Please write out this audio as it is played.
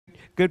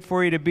good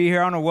for you to be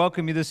here. I want to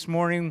welcome you this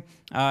morning.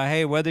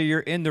 Hey, whether you're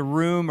in the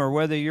room or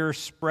whether you're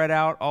spread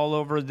out all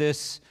over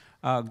this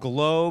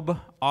globe,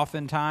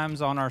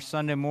 oftentimes on our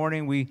Sunday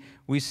morning,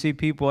 we see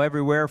people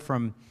everywhere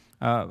from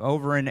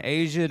over in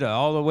Asia to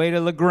all the way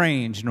to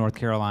LaGrange, North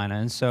Carolina.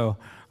 And so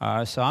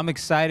I'm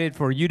excited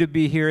for you to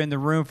be here in the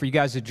room, for you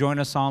guys to join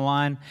us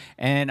online.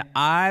 And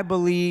I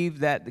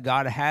believe that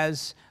God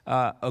has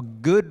a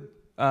good,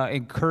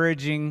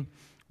 encouraging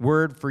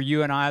word for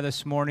you and I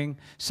this morning,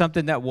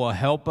 something that will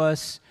help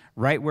us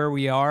right where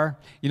we are.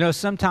 You know,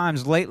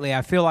 sometimes lately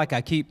I feel like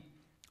I keep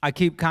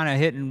kind of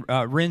hitting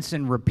rinse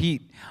and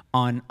repeat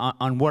on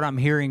what I'm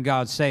hearing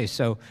God say.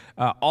 So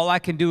all I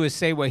can do is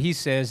say what He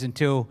says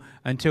until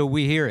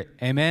we hear it.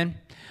 Amen?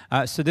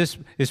 So this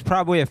is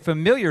probably a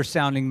familiar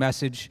sounding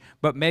message,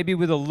 but maybe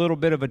with a little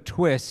bit of a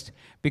twist,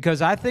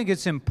 because I think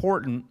it's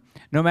important,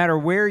 no matter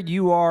where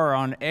you are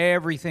on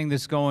everything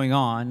that's going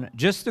on,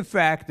 just the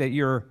fact that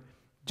you're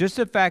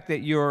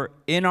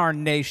in our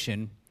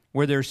nation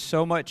where there's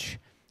so much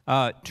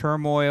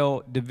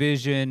turmoil,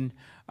 division,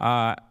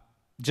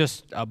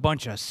 just a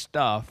bunch of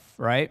stuff,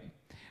 right,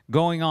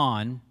 going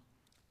on,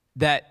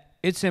 that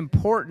it's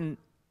important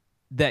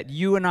that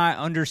you and I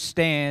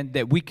understand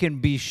that we can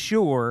be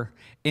sure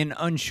in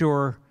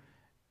unsure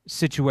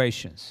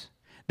situations.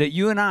 That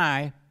you and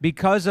I,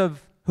 because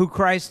of who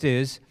Christ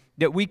is,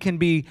 that we can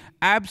be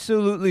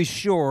absolutely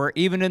sure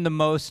even in the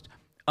most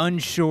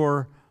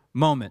unsure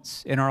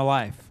moments in our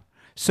life.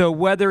 So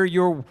whether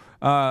you're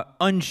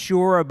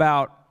unsure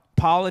about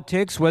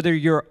politics, whether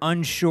you're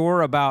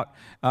unsure about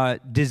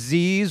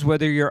disease,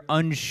 whether you're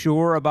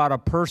unsure about a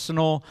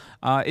personal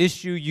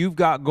issue you've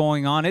got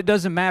going on, it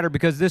doesn't matter,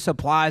 because this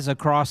applies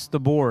across the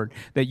board,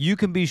 that you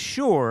can be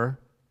sure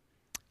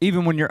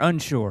even when you're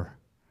unsure.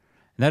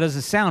 And that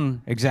doesn't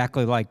sound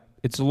exactly like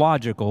it's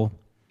logical,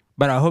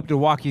 but I hope to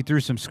walk you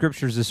through some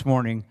scriptures this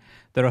morning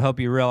that'll help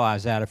you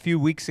realize that. A few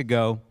weeks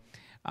ago,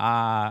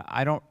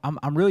 I'm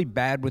really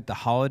bad with the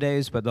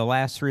holidays, but the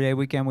last 3-day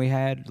weekend we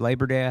had,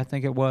 Labor Day, I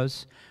think it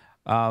was,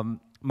 my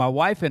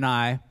wife and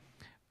I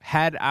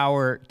had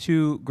our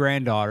 2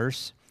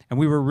 granddaughters, and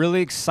we were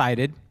really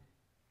excited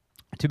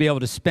to be able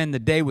to spend the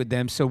day with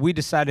them, so we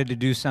decided to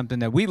do something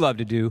that we love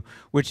to do,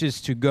 which is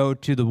to go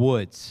to the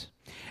woods.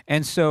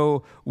 And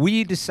so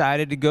we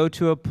decided to go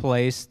to a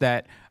place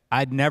that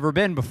I'd never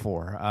been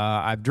before.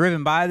 I've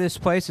driven by this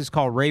place. It's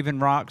called Raven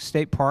Rock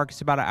State Park.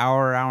 It's about an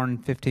hour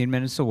and 15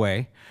 minutes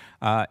away.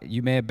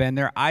 You may have been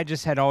there. I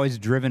just had always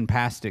driven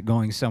past it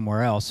going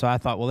somewhere else. So I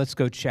thought, well, let's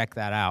go check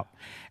that out.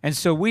 And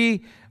so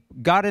we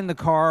got in the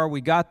car.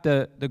 We got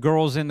the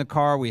girls in the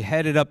car. We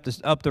headed up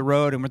the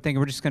road, and we're thinking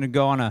we're just going to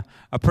go on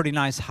a pretty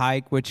nice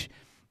hike, which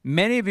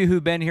many of you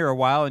who've been here a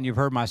while and you've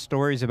heard my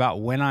stories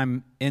about when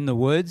I'm in the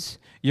woods,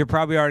 you're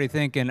probably already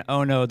thinking,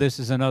 oh no, this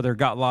is another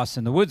got lost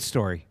in the woods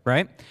story,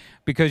 right?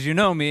 Because you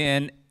know me,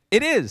 and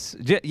it is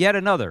yet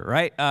another,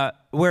 right?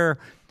 Where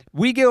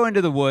we go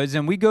into the woods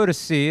and we go to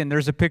see, and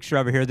there's a picture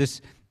over here,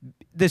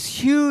 this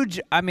huge,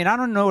 I mean, I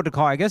don't know what to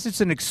call it. I guess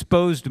it's an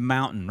exposed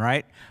mountain,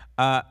 right?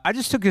 I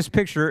just took this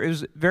picture. It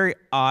was very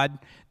odd.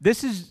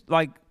 This is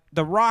like,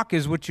 the rock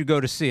is what you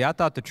go to see. I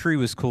thought the tree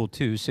was cool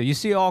too. So you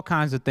see all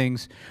kinds of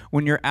things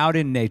when you're out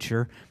in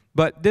nature.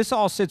 But this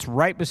all sits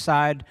right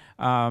beside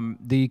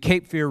the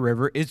Cape Fear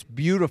River. It's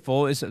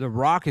beautiful. The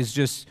rock is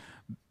just,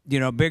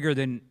 bigger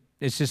than,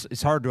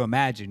 it's hard to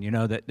imagine,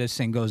 that this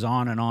thing goes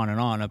on and on and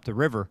on up the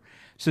river.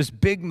 It's this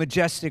big,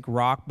 majestic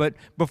rock. But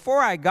before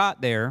I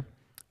got there,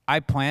 I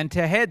planned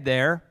to head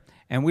there,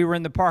 and we were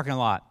in the parking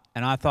lot.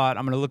 And I thought,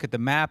 I'm going to look at the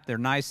map. They're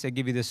nice. They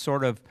give you this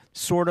sort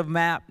of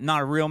map,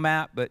 not a real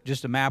map, but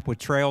just a map with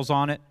trails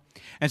on it.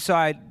 And so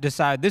I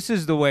decided this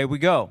is the way we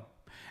go.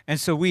 And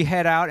so we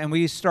head out and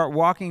we start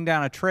walking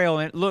down a trail,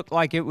 and it looked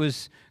like it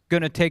was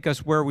going to take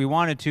us where we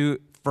wanted to,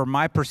 for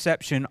my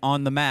perception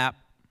on the map.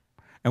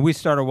 And we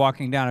started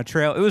walking down a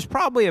trail. It was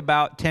probably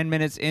about 10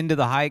 minutes into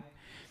the hike,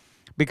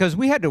 because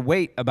we had to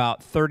wait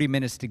about 30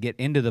 minutes to get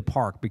into the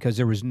park because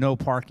there was no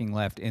parking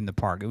left in the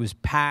park. It was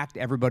packed.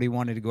 Everybody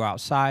wanted to go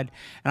outside.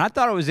 And I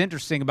thought it was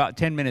interesting about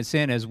 10 minutes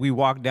in, as we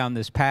walked down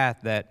this path,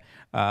 that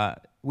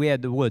we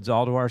had the woods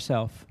all to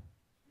ourselves.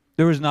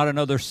 There was not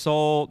another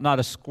soul, not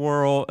a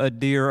squirrel, a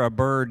deer, a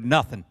bird,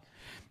 nothing.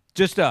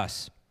 Just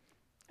us.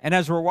 And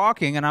as we're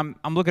walking, and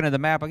I'm looking at the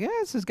map, like, yeah,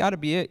 this has got to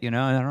be it, And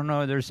I don't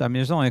know, there's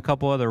only a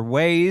couple other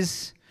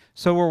ways.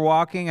 So we're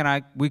walking,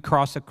 and we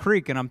cross a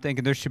creek, and I'm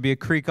thinking there should be a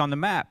creek on the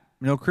map.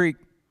 No creek.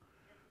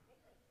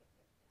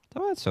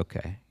 Oh, that's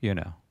okay,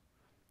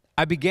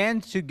 I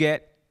began to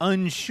get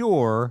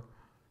unsure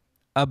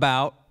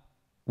about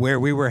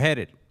where we were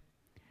headed.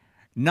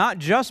 Not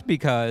just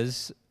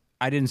because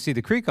I didn't see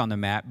the creek on the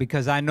map,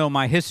 because I know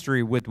my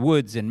history with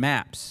woods and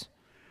maps.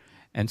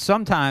 And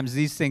sometimes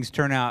these things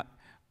turn out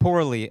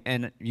poorly,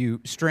 and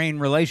you strain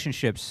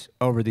relationships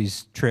over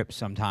these trips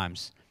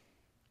sometimes,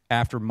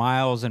 after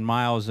miles and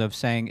miles of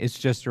saying it's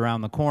just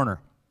around the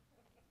corner.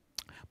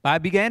 But I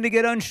began to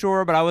get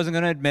unsure, but I wasn't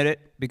going to admit it,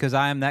 because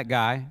I am that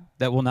guy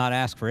that will not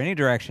ask for any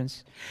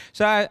directions.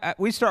 So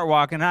we start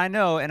walking,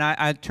 and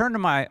I turn to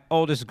my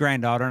oldest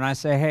granddaughter, and I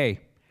say,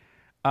 hey,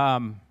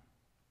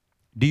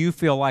 do you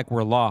feel like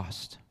we're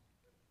lost?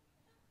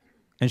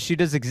 And she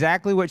does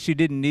exactly what she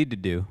didn't need to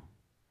do.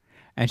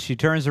 And she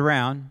turns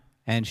around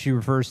and she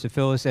refers to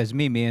Phyllis as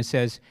Mimi and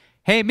says,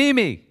 "Hey,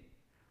 Mimi,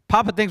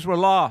 Papa thinks we're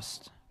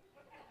lost."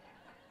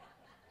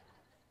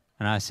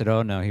 And I said,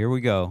 "Oh, no, here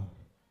we go.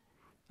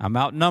 I'm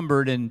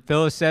outnumbered." And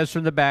Phyllis says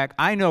from the back,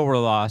 "I know we're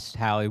lost,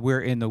 Hallie.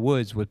 We're in the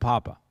woods with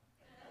Papa."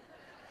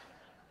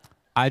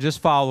 I just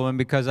follow him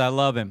because I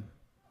love him.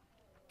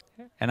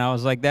 And I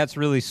was like, "That's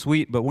really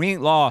sweet, but we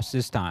ain't lost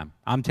this time.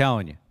 I'm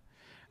telling you."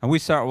 And we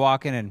start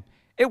walking, and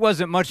it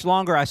wasn't much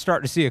longer. I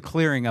start to see a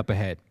clearing up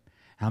ahead.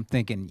 And I'm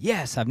thinking,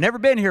 yes, I've never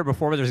been here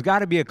before, but there's got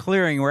to be a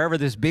clearing wherever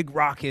this big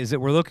rock is that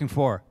we're looking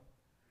for.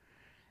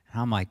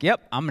 And I'm like,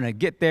 yep, I'm going to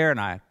get there. And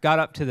I got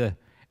up to the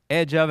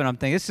edge of it. And I'm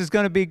thinking, this is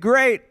going to be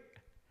great.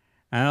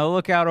 And I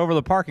look out over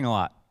the parking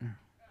lot.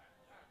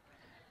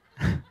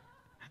 And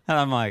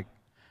I'm like,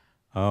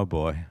 oh,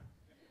 boy.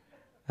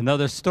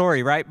 Another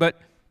story, right? But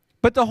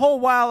the whole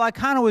while, I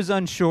kind of was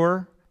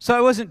unsure. So I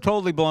wasn't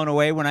totally blown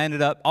away when I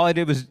ended up. All I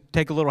did was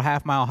take a little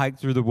half-mile hike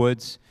through the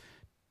woods.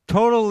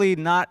 Totally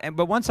not.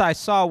 But once I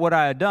saw what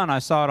I had done, I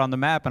saw it on the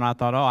map, and I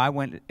thought, oh, I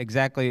went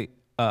exactly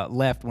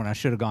left when I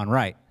should have gone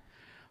right.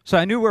 So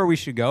I knew where we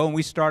should go, and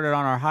we started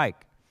on our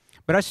hike.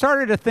 But I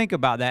started to think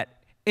about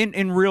that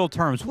in real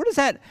terms. What does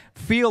that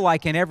feel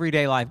like in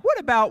everyday life? What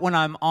about when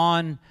I'm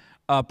on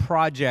a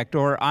project,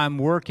 or I'm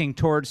working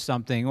towards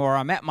something, or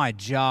I'm at my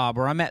job,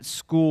 or I'm at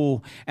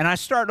school, and I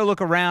start to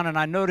look around and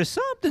I notice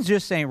something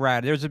just ain't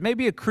right. There's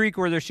maybe a creek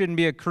where there shouldn't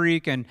be a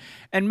creek, and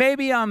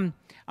maybe I'm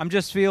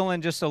just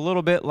feeling just a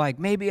little bit like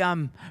maybe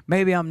I'm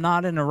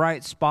not in the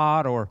right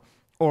spot, or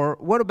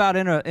what about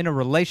in a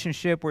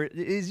relationship where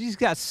he's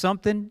got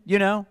something,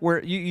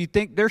 where you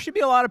think there should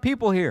be a lot of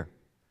people here,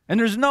 and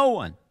there's no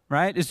one,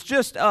 right? It's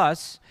just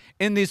us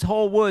in these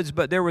whole woods,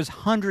 but there was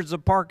hundreds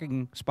of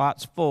parking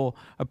spots full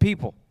of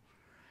people.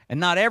 And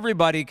not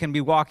everybody can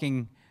be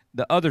walking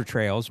the other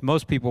trails.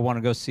 Most people want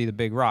to go see the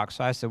big rock.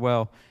 So I said,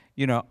 well,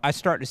 I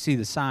start to see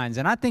the signs.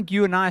 And I think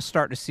you and I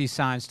start to see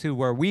signs too,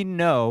 where we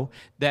know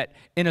that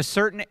in a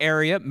certain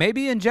area,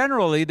 maybe in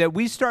generally, that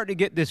we start to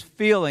get this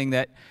feeling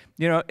that,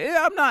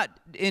 I'm not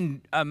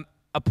in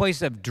a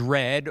place of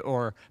dread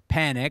or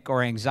panic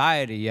or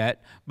anxiety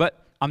yet,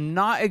 but I'm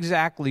not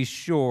exactly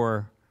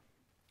sure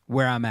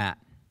where I'm at.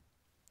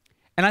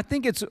 And I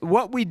think it's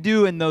what we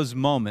do in those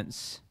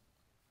moments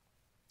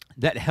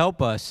that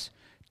help us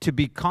to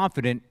be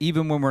confident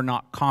even when we're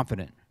not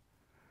confident.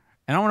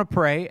 And I want to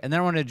pray, and then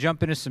I want to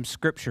jump into some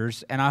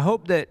scriptures, and I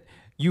hope that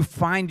you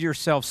find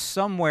yourself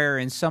somewhere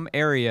in some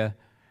area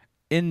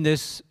in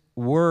this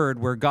word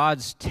where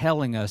God's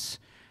telling us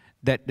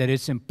that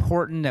it's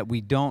important that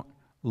we don't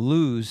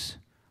lose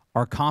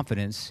our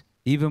confidence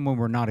even when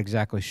we're not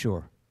exactly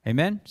sure.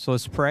 Amen? So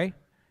let's pray,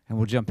 and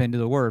we'll jump into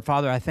the word.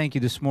 Father, I thank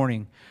you this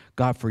morning,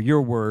 God, for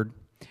your word,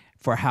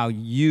 for how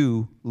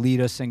you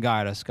lead us and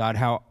guide us, God,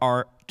 how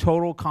our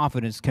total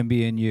confidence can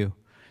be in you.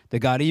 That,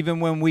 God, even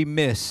when we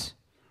miss,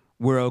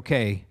 we're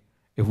okay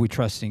if we're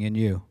trusting in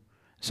you.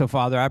 So,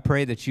 Father, I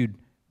pray that you'd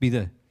be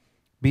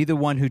the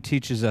one who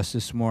teaches us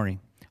this morning.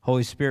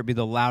 Holy Spirit, be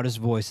the loudest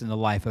voice in the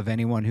life of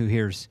anyone who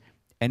hears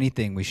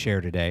anything we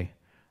share today.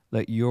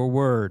 Let your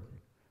word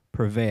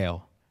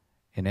prevail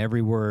in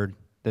every word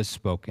that's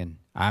spoken.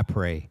 I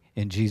pray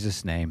in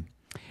Jesus' name.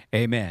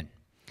 Amen.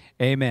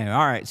 Amen.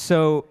 All right,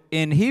 so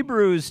in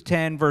Hebrews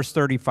 10, verse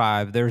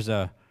 35, there's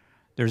a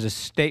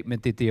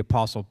statement that the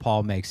Apostle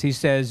Paul makes. He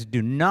says,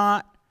 do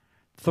not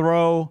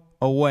throw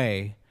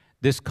away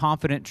this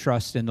confident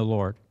trust in the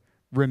Lord.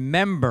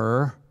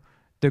 Remember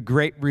the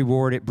great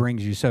reward it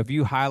brings you. So if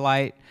you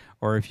highlight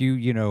or if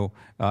you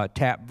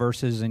tap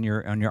verses in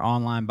your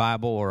online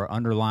Bible or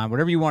underline,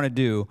 whatever you want to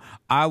do,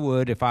 I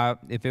would,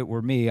 if it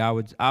were me, I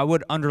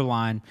would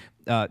underline,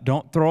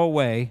 don't throw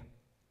away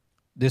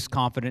this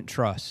confident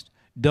trust.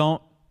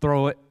 Don't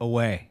throw it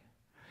away.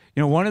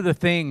 One of the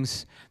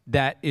things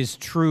that is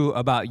true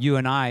about you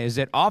and I is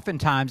that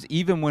oftentimes,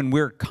 even when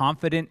we're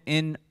confident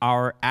in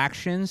our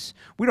actions,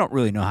 we don't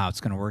really know how it's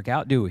going to work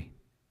out, do we?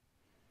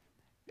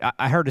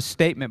 I heard a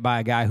statement by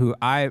a guy who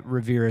I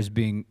revere as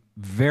being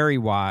very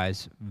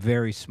wise,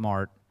 very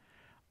smart.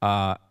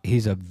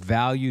 He's a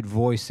valued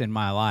voice in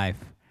my life.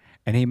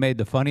 And he made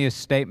the funniest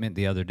statement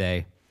the other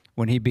day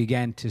when he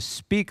began to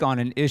speak on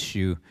an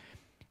issue.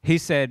 He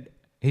said,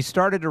 he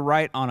started to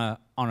write on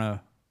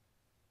a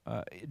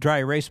dry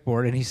erase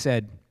board, and he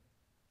said,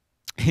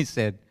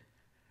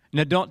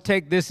 now don't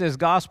take this as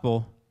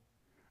gospel.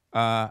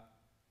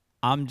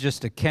 I'm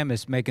just a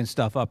chemist making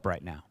stuff up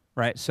right now,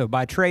 right? So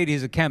by trade,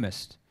 he's a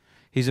chemist.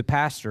 He's a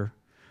pastor,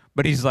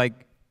 but he's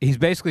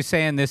basically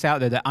saying this out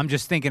there that I'm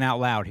just thinking out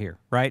loud here,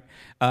 right?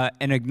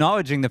 And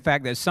acknowledging the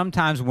fact that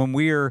sometimes when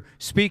we're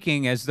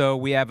speaking as though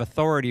we have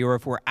authority, or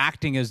if we're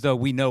acting as though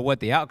we know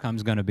what the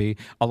outcome's going to be,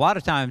 a lot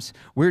of times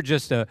we're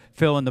just a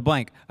fill in the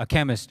blank, a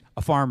chemist,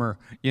 a farmer,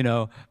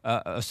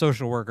 a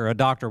social worker, a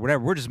doctor,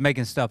 whatever. We're just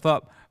making stuff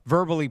up,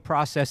 verbally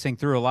processing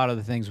through a lot of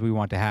the things we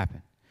want to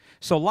happen.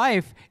 So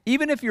life,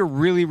 even if you're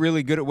really,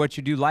 really good at what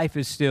you do, life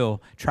is still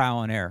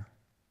trial and error.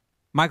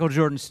 Michael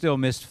Jordan still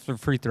missed the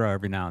free throw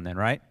every now and then,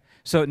 right?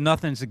 So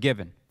nothing's a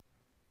given.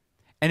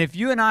 And if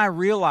you and I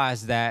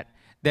realize that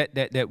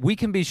we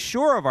can be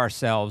sure of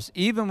ourselves,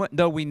 even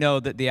though we know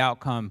that the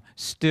outcome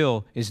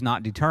still is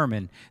not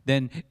determined,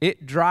 then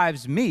it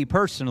drives me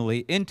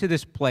personally into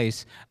this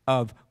place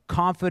of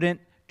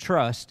confident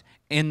trust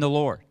in the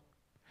Lord.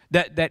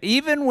 That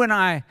even when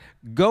I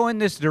go in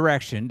this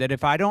direction, that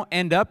if I don't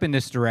end up in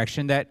this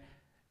direction, that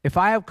if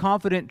I have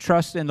confident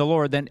trust in the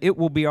Lord, then it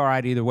will be all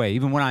right either way,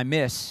 even when I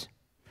miss.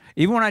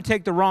 Even when I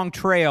take the wrong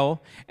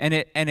trail and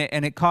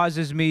it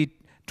causes me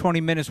 20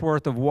 minutes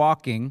worth of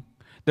walking,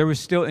 there was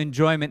still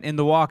enjoyment in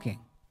the walking.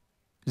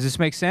 Does this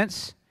make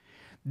sense?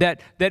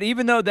 That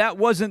even though that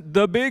wasn't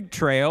the big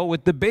trail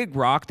with the big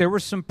rock, there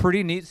was some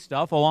pretty neat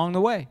stuff along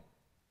the way.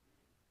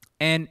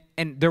 And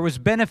there was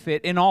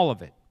benefit in all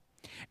of it.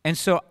 And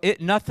so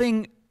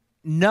nothing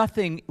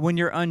when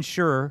you're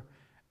unsure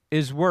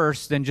is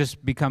worse than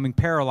just becoming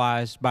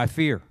paralyzed by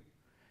fear.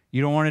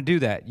 You don't want to do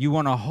that. You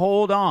want to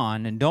hold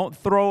on and don't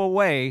throw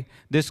away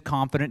this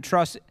confident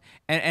trust.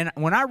 And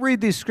when I read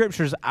these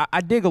scriptures,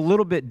 I dig a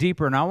little bit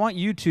deeper, and I want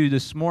you to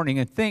this morning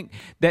and think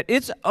that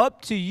it's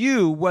up to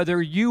you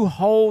whether you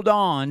hold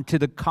on to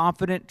the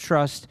confident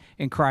trust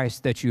in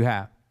Christ that you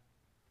have.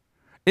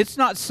 It's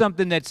not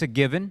something that's a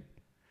given.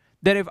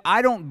 That if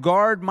I don't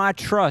guard my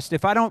trust,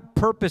 if I don't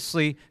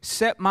purposely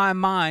set my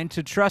mind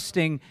to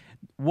trusting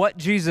what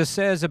Jesus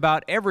says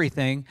about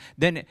everything,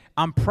 then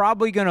I'm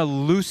probably going to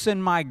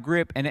loosen my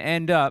grip and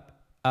end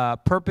up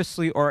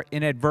purposely or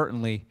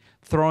inadvertently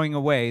throwing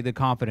away the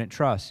confident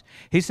trust.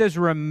 He says,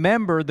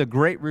 remember the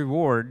great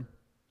reward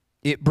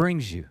it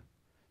brings you.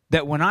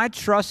 That when I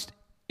trust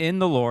in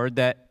the Lord,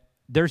 that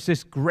there's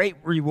this great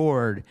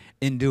reward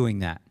in doing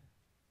that.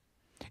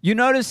 You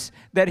notice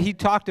that he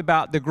talked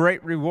about the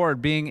great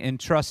reward being in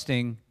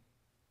trusting,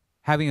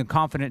 having a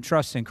confident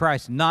trust in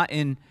Christ, not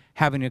in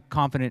having a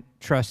confident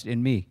trust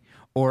in me,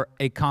 or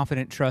a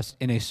confident trust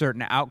in a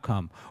certain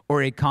outcome,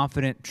 or a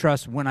confident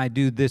trust when I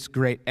do this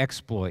great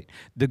exploit.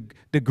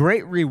 The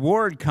great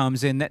reward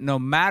comes in that no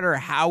matter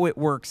how it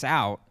works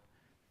out,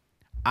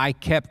 I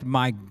kept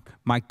my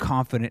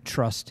confident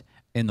trust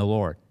in the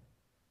Lord.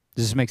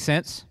 Does this make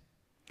sense?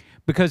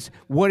 Because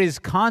what is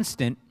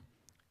constant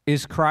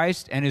is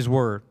Christ and His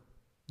Word.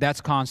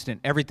 That's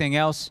constant. Everything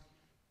else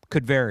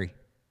could vary.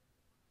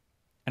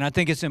 And I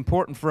think it's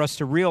important for us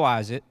to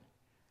realize it,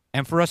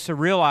 and for us to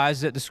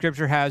realize that the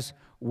Scripture has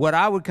what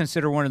I would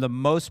consider one of the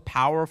most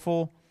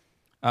powerful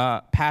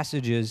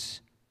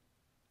passages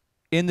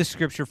in the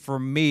Scripture for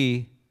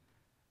me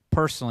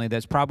personally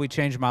that's probably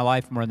changed my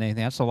life more than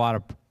anything. That's a lot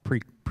of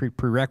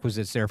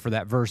prerequisites there for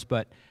that verse,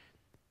 but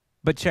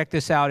check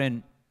this out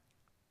in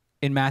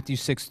Matthew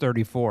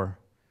 6:34.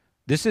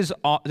 This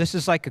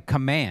is like a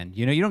command.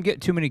 You know, you don't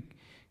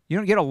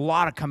get a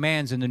lot of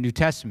commands in the New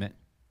Testament.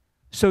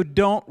 So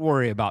don't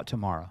worry about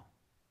tomorrow.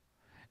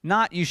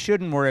 Not you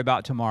shouldn't worry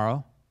about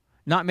tomorrow.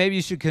 Not maybe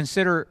you should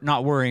consider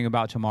not worrying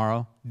about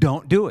tomorrow.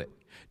 Don't do it.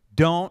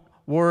 Don't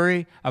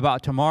worry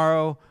about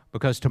tomorrow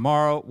because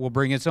tomorrow will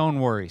bring its own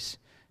worries.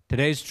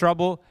 Today's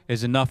trouble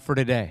is enough for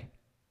today.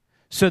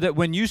 So that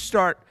when you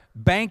start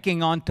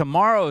banking on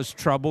tomorrow's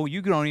trouble,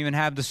 you don't even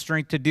have the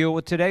strength to deal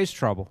with today's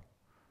trouble.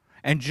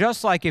 And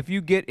just like if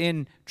you get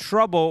in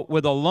trouble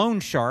with a loan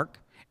shark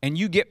and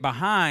you get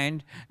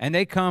behind and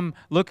they come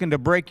looking to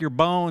break your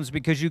bones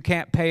because you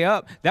can't pay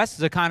up, that's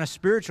the kind of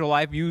spiritual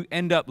life you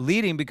end up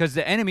leading because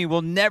the enemy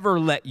will never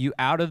let you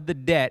out of the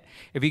debt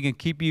if he can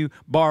keep you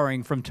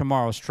borrowing from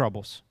tomorrow's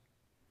troubles.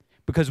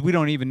 Because we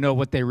don't even know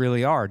what they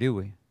really are, do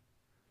we?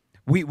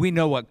 We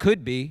know what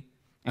could be,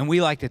 and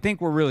we like to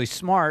think we're really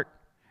smart,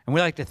 and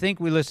we like to think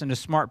we listen to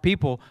smart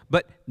people,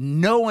 but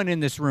no one in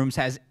this room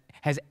has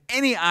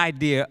any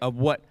idea of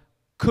what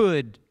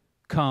could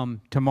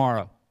come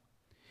tomorrow.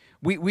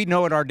 We know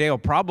what our day will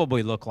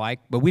probably look like,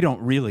 but we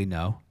don't really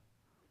know.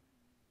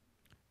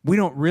 We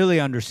don't really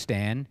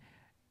understand.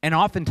 And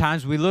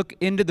oftentimes we look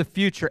into the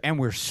future and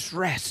we're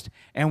stressed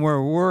and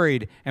we're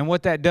worried. And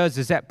what that does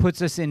is that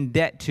puts us in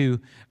debt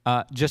to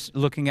just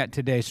looking at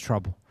today's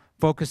trouble.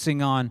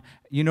 Focusing on,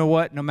 you know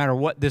what, no matter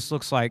what this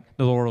looks like,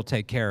 the Lord will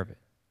take care of it.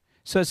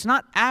 So it's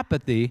not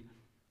apathy,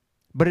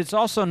 but it's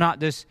also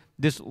not this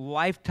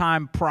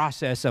lifetime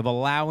process of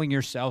allowing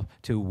yourself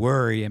to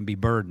worry and be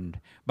burdened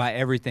by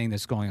everything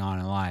that's going on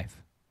in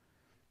life.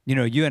 You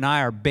know, you and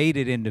I are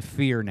baited into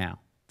fear now.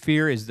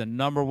 Fear is the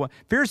number one.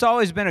 Fear's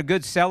always been a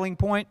good selling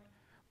point,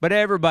 but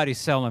everybody's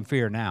selling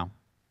fear now.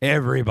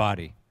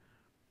 Everybody.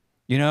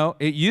 You know,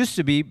 it used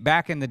to be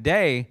back in the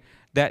day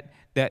that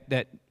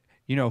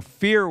you know,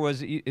 fear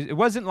was, it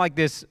wasn't like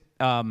this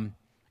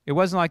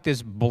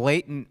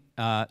blatant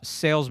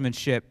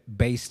salesmanship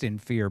based in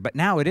fear, but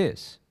now it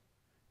is.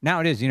 Now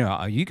it is, you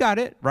know, you got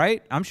it,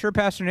 right? I'm sure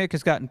Pastor Nick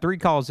has gotten 3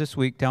 calls this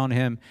week telling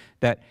him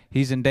that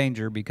he's in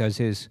danger because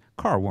his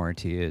car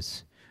warranty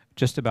is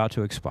just about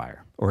to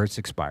expire, or it's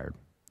expired.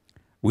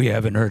 We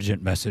have an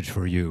urgent message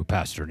for you,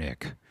 Pastor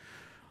Nick.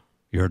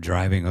 You're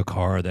driving a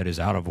car that is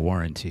out of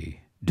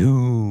warranty.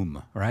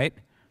 Doom, right?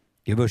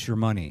 Give us your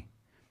money.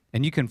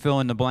 And you can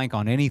fill in the blank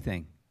on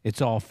anything.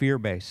 It's all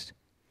fear-based.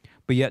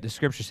 But yet the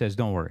Scripture says,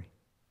 don't worry.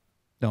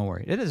 Don't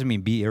worry. It doesn't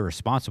mean be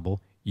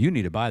irresponsible. You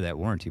need to buy that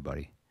warranty,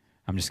 buddy.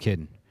 I'm just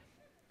kidding.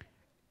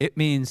 It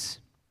means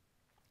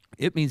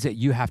that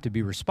you have to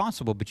be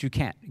responsible, but you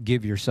can't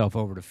give yourself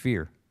over to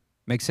fear.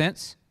 Make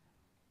sense?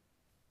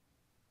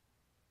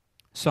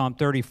 Psalm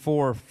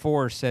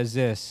 34:4 says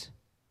this.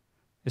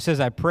 It says,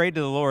 I prayed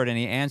to the Lord, and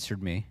he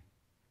answered me.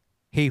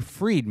 He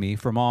freed me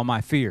from all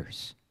my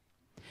fears.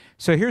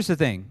 So here's the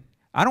thing.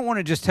 I don't want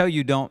to just tell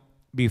you don't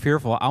be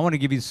fearful. I want to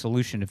give you the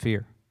solution to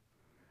fear.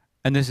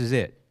 And this is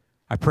it.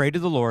 I prayed to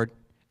the Lord,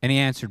 and he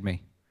answered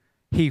me.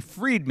 He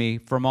freed me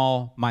from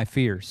all my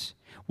fears.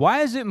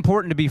 Why is it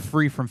important to be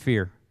free from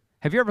fear?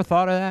 Have you ever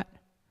thought of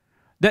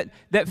that?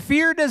 That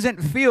fear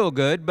doesn't feel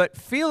good, but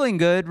feeling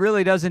good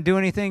really doesn't do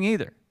anything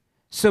either.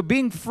 So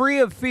being free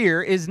of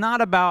fear is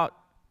not about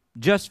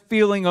just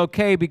feeling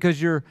okay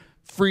because you're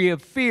free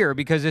of fear.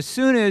 Because as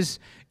soon as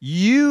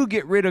you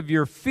get rid of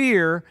your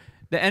fear,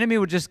 the enemy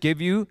will just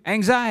give you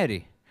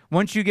anxiety.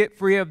 Once you get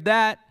free of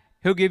that,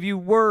 he'll give you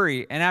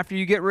worry. And after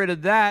you get rid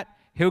of that,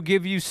 he'll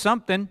give you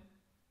something.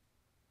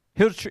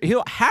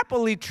 He'll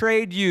happily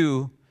trade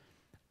you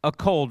a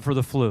cold for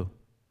the flu.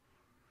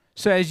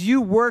 So as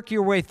you work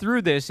your way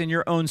through this in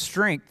your own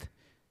strength,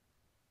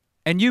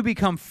 and you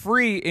become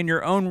free in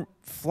your own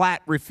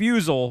flat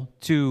refusal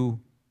to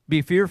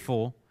be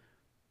fearful,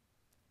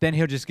 then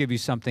he'll just give you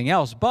something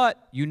else.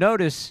 But you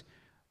notice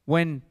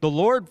when the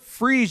Lord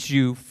frees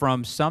you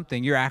from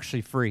something, you're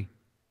actually free.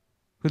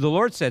 Who the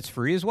Lord sets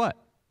free is what?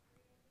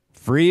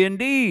 Free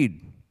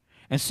indeed.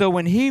 And so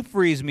when he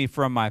frees me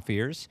from my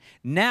fears,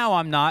 now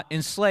I'm not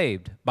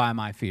enslaved by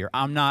my fear.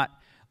 I'm not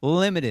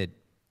limited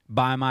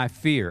by my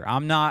fear.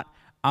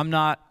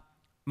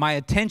 My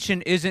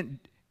attention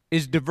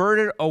is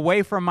diverted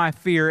away from my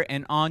fear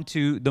and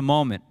onto the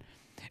moment.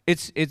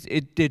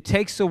 It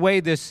takes away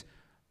this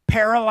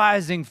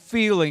paralyzing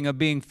feeling of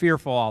being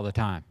fearful all the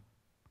time.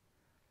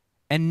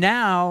 And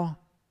now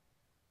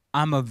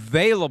I'm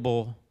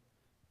available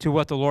to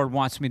what the Lord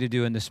wants me to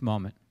do in this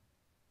moment.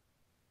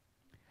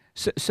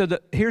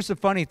 Here's the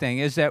funny thing,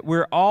 is that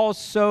we're all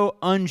so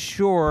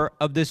unsure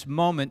of this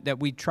moment that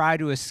we try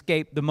to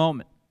escape the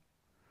moment.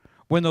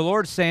 When the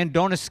Lord's saying,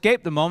 don't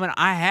escape the moment,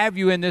 I have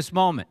you in this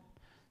moment.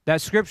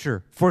 That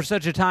scripture, for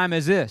such a time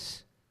as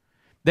this.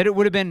 That it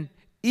would have been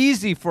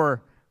easy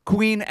for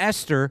Queen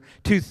Esther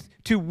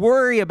to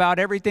worry about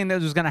everything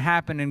that was going to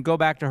happen and go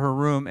back to her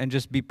room and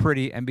just be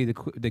pretty and be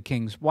the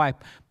king's wife.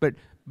 But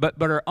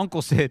her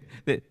uncle said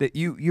that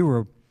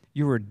you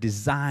were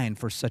designed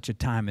for such a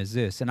time as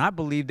this. And I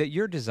believe that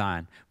you're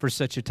designed for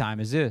such a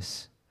time as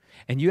this.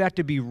 And you have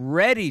to be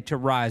ready to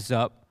rise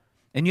up,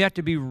 and you have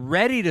to be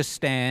ready to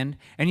stand,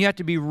 and you have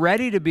to be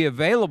ready to be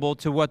available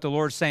to what the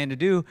Lord's saying to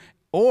do,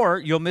 or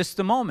you'll miss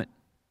the moment.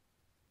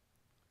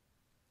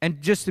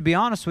 And just to be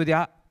honest with you,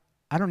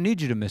 I don't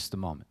need you to miss the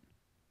moment.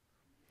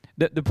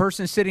 The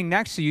person sitting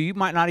next to you, you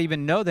might not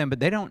even know them, but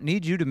they don't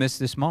need you to miss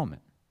this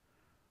moment.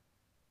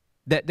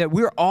 That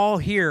we're all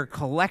here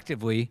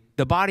collectively,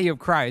 the body of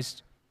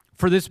Christ,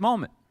 for this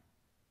moment.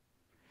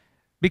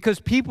 Because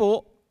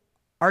people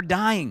are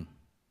dying.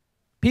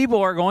 People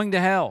are going to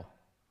hell.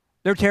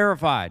 They're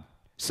terrified.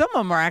 Some of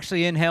them are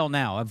actually in hell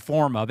now, a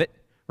form of it,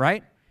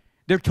 right?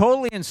 They're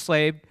totally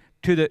enslaved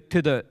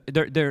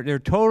they're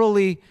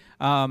totally,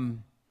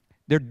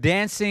 they're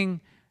dancing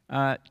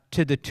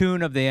to the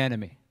tune of the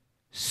enemy.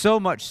 So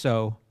much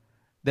so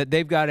that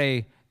they've got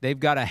a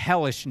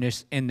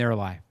hellishness in their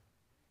life.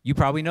 You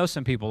probably know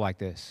some people like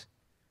this.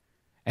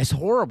 It's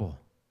horrible.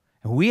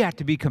 And we have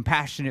to be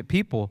compassionate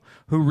people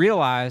who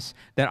realize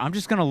that I'm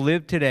just going to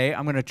live today.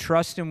 I'm going to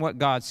trust in what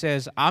God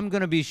says. I'm going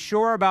to be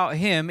sure about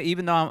him,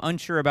 even though I'm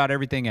unsure about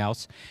everything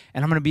else.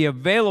 And I'm going to be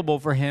available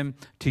for him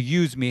to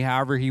use me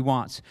however he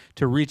wants,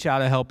 to reach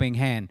out a helping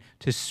hand,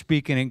 to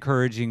speak an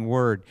encouraging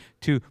word,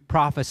 to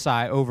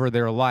prophesy over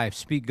their life,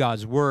 speak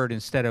God's word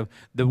instead of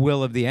the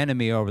will of the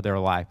enemy over their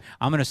life.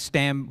 I'm going to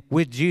stand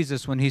with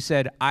Jesus when he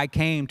said, I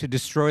came to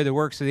destroy the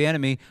works of the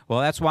enemy.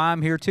 Well, that's why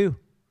I'm here too.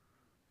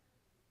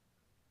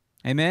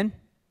 Amen?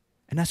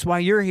 And that's why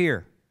you're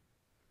here.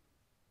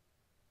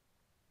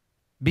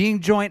 Being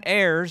joint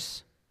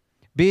heirs,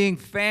 being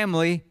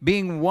family,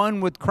 being one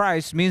with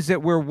Christ means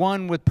that we're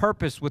one with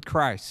purpose with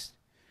Christ.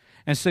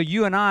 And so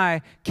you and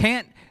I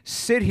can't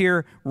sit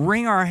here,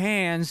 wring our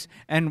hands,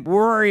 and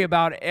worry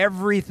about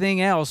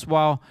everything else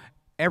while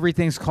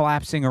everything's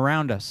collapsing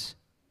around us.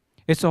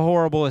 It's a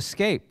horrible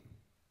escape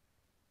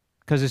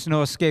because it's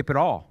no escape at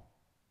all.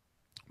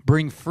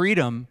 Bring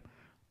freedom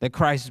that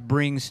Christ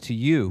brings to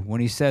you when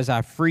he says,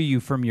 I free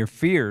you from your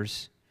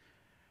fears,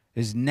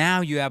 is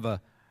now you have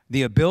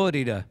the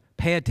ability to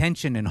pay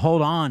attention and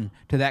hold on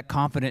to that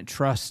confident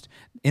trust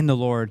in the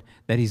Lord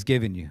that he's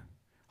given you.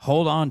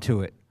 Hold on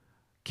to it.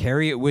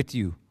 Carry it with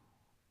you.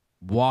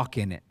 Walk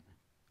in it.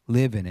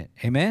 Live in it.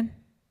 Amen?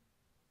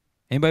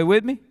 Anybody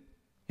with me?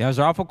 You guys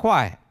are awful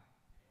quiet.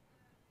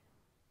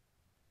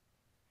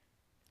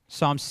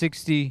 Psalm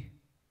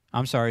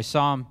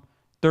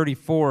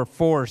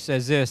 34:4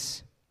 says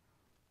this.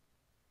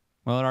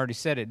 Well, it already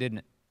said it, didn't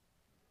it?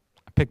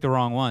 I picked the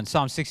wrong one.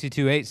 Psalm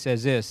 62:8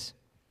 says this.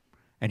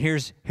 And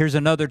here's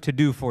another to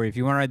do for you. If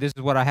you want to write, this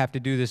is what I have to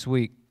do this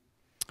week.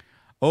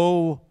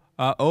 Oh,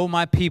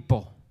 my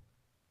people.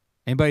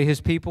 Anybody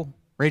his people?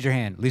 Raise your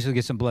hand. At least we'll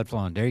get some blood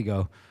flowing. There you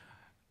go.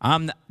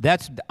 I'm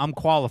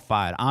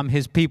qualified. I'm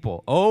his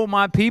people. Oh,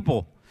 my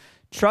people.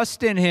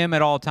 Trust in him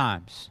at all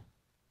times.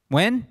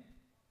 When?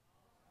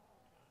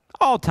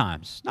 All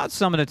times. Not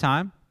some of the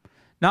time.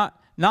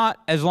 Not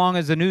as long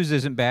as the news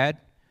isn't bad.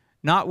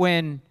 Not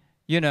when,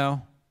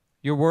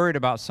 you're worried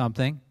about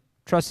something.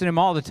 Trust in him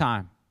all the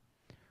time.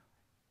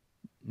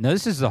 Now,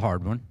 this is the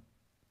hard one.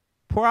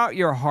 Pour out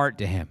your heart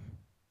to him.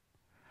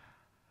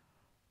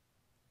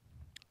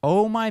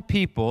 O my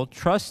people,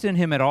 trust in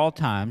him at all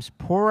times.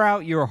 Pour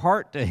out your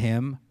heart to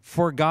him,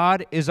 for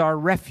God is our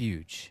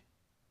refuge.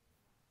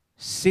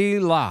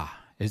 Selah,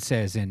 it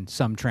says in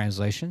some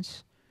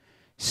translations.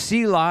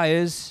 Selah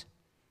it's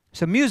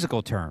a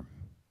musical term.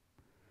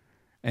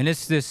 And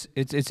it's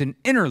an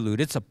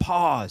interlude. It's a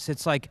pause.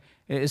 It's like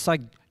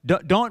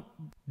don't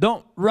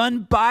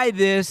run by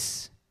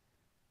this.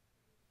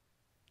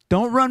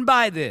 Don't run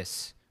by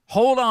this.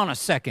 Hold on a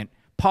second.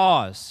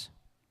 Pause.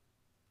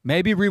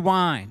 Maybe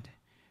rewind.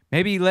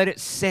 Maybe let it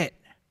sit.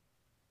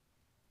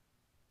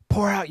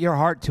 Pour out your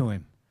heart to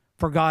him,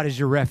 for God is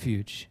your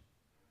refuge.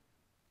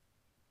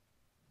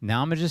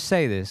 Now I'm going to just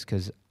say this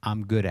because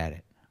I'm good at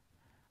it.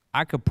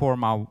 I could pour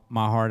my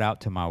heart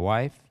out to my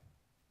wife.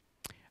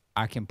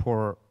 I can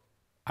pour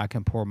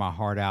my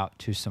heart out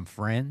to some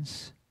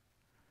friends.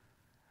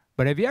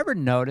 But have you ever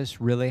noticed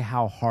really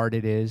how hard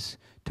it is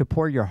to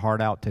pour your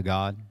heart out to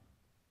God?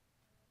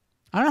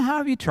 I don't know, how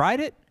have you tried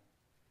it?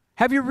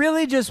 Have you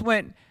really just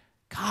went,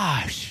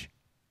 gosh,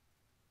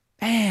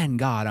 man,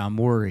 God, I'm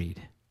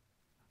worried.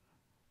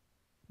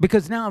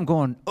 Because now I'm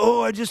going,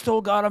 I just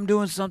told God I'm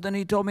doing something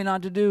he told me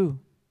not to do.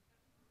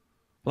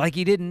 Like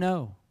he didn't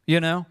know,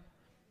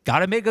 Got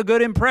to make a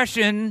good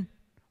impression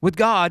with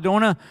God.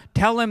 Don't want to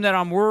tell him that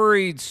I'm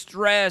worried,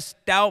 stressed,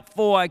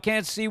 doubtful. I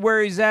can't see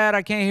where he's at.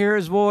 I can't hear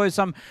his voice.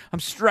 I'm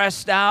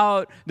stressed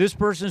out. This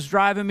person's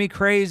driving me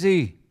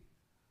crazy.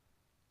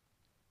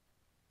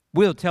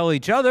 We'll tell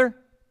each other.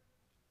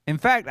 In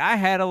fact, I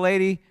had a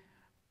lady,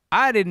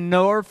 I didn't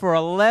know her for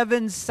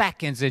 11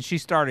 seconds, and she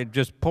started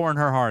just pouring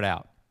her heart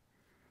out.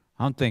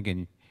 I'm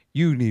thinking,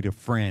 you need a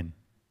friend,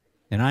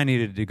 and I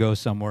needed to go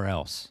somewhere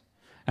else.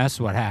 That's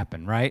what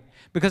happened, right?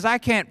 Because I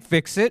can't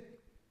fix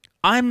it.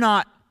 I'm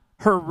not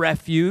her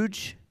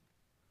refuge.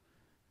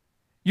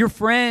 Your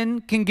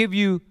friend can give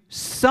you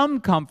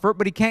some comfort,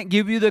 but he can't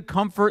give you the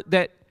comfort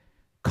that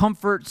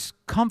comforts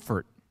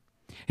comfort.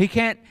 He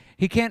can't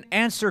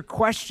answer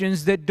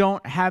questions that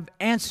don't have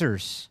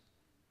answers.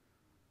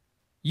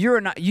 You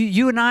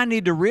and I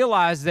need to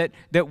realize that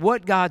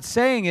what God's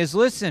saying is,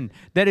 listen,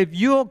 that if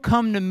you'll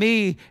come to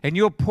me and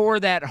you'll pour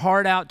that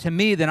heart out to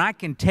me, then I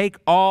can take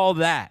all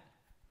that,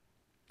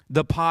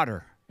 the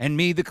potter, and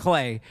me, the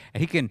clay,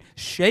 and he can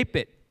shape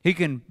it. He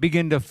can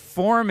begin to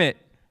form it.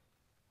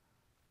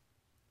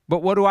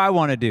 But what do I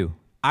want to do?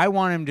 I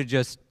want him to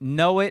just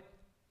know it,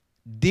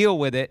 deal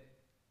with it,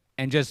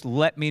 and just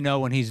let me know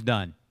when he's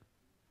done.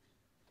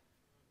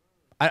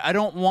 I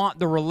don't want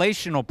the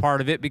relational part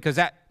of it because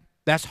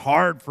that's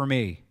hard for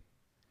me.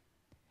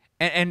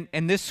 And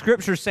this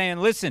scripture is saying,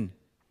 listen,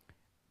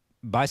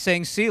 by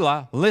saying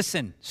Selah,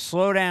 listen,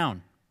 slow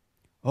down.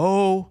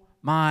 Oh,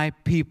 my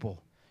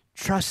people,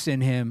 trust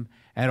in him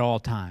at all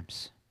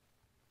times.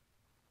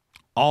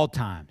 All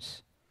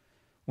times.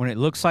 When it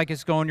looks like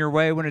it's going your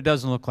way, when it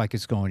doesn't look like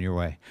it's going your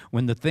way.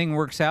 When the thing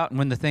works out and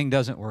when the thing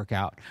doesn't work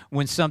out.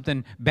 When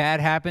something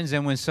bad happens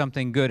and when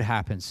something good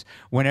happens.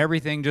 When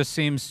everything just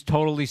seems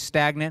totally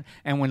stagnant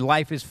and when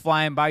life is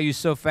flying by you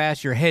so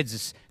fast, your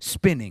head's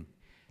spinning.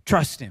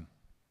 Trust him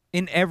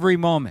in every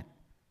moment.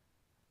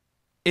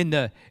 In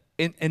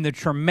the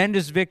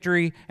tremendous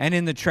victory and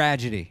in the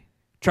tragedy.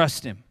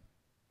 Trust him.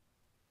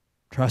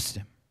 Trust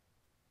him.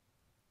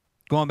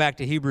 Going back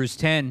to Hebrews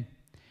 10,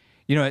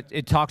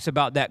 it talks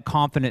about that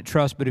confident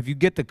trust, but if you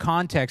get the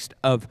context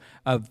of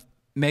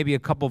maybe a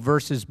couple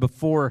verses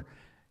before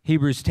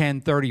Hebrews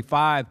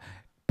 10:35,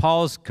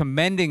 Paul's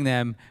commending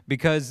them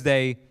because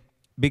they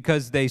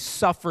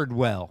suffered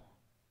well,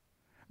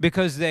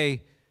 because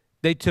they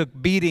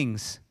took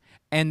beatings,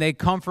 and they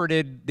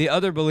comforted the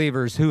other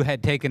believers who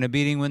had taken a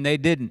beating when they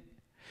didn't.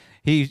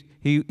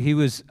 He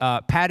was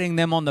patting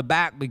them on the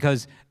back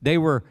because they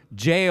were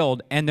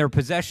jailed and their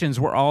possessions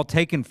were all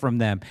taken from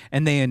them,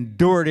 and they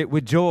endured it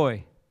with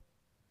joy.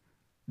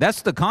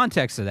 That's the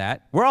context of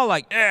that. We're all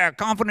like,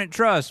 confident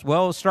trust.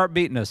 Well, start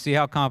beating us. See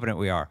how confident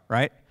we are,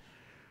 right?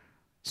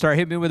 Start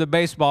hitting me with a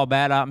baseball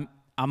bat.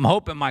 I'm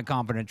hoping my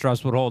confident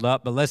trust would hold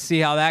up, but let's see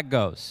how that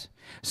goes.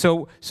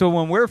 So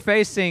when we're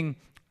facing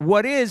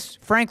what is,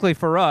 frankly,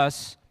 for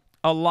us,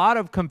 a lot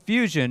of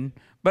confusion,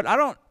 but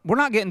we're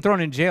not getting thrown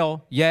in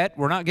jail yet.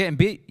 We're not getting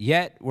beat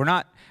yet. We're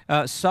not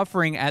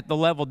suffering at the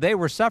level they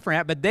were suffering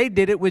at, but they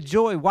did it with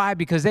joy. Why?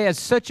 Because they had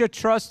such a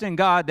trust in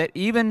God that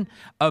even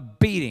a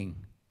beating,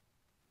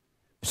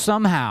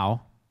 somehow,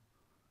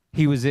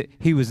 he was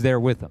there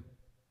with them.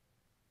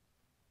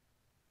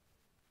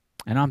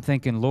 And I'm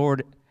thinking,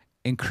 Lord,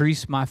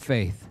 increase my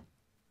faith.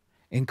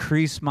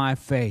 Increase my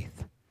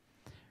faith.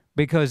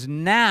 Because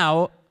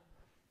now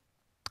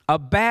a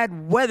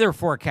bad weather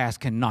forecast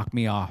can knock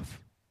me off.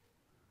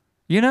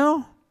 You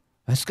know,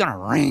 it's going to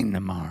rain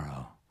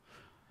tomorrow.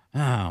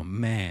 Oh,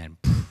 man,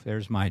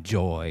 there's my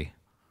joy,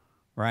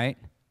 right?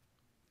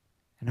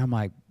 And I'm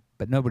like,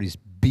 but nobody's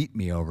beat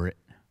me over it.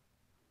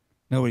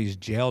 Nobody's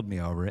jailed me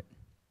over it.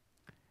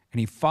 And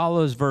he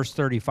follows verse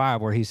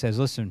 35 where he says,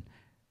 listen,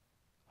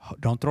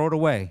 don't throw it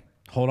away.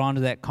 Hold on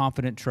to that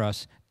confident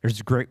trust. There's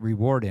a great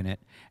reward in it.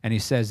 And he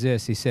says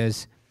this, he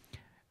says,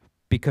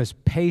 because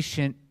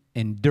patient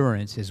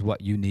endurance is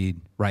what you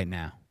need right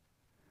now.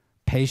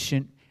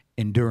 Patient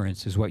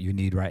endurance is what you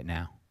need right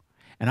now.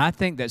 And I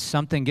think that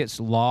something gets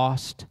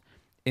lost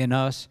in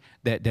us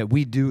that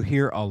we do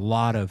hear a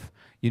lot of.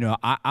 You know,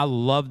 I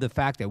love the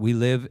fact that we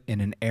live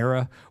in an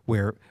era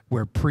where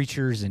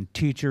preachers and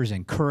teachers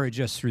encourage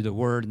us through the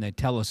Word and they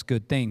tell us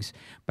good things.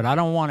 But I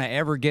don't want to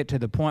ever get to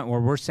the point where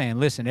we're saying,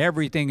 listen,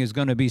 everything is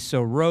going to be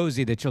so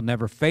rosy that you'll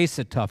never face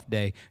a tough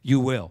day.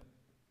 You will.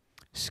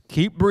 Just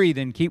keep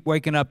breathing, keep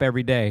waking up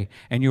every day,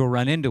 and you'll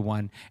run into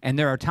one. And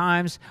there are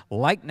times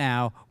like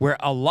now where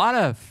a lot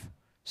of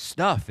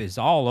stuff is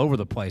all over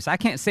the place. I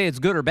can't say it's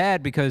good or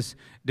bad because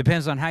it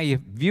depends on how you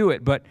view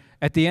it. But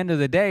at the end of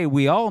the day,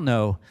 we all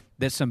know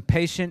that some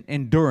patient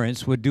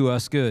endurance would do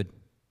us good.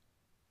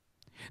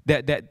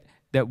 That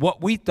what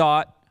we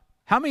thought,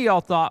 how many of y'all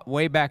thought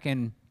way back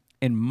in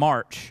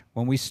March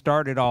when we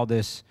started all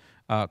this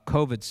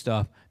COVID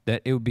stuff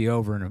that it would be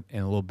over in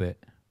a little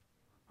bit?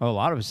 Oh, a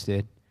lot of us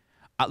did.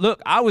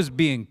 Look, I was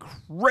being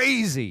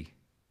crazy.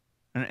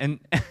 And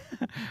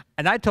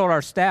I told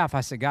our staff,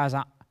 I said, guys,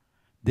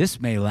 this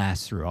may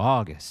last through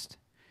August.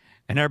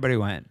 And everybody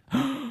went,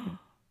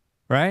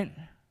 right?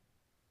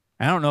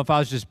 I don't know if I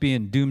was just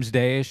being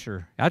doomsday-ish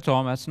or I told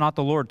them that's not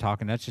the Lord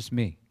talking, that's just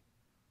me.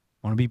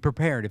 I want to be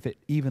prepared if it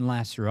even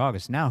lasts through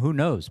August. Now, who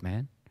knows,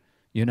 man?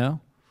 You know?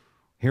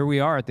 Here we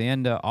are at the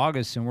end of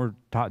August, and we're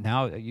taught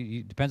now,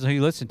 it depends on who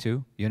you listen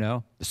to, you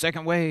know? The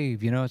second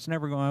wave, you know, it's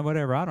never going,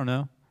 whatever, I don't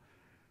know.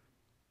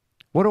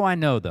 What do I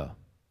know, though?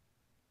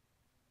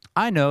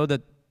 I know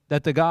that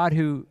the God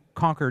who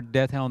conquered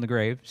death, hell, and the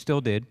grave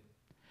still did.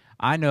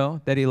 I know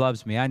that he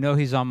loves me. I know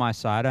he's on my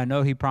side. I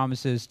know he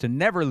promises to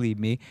never leave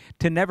me,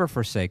 to never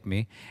forsake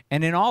me.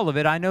 And in all of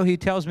it, I know he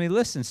tells me,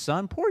 listen,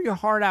 son, pour your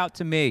heart out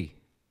to me.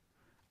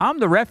 I'm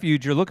the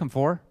refuge you're looking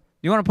for.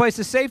 You want a place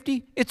of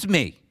safety? It's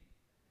me.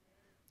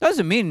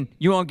 Doesn't mean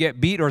you won't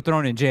get beat or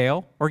thrown in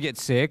jail or get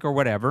sick or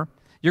whatever.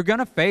 You're going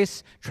to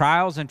face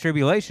trials and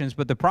tribulations,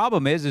 but the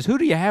problem is who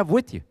do you have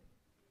with you?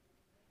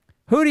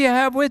 Who do you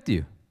have with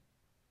you?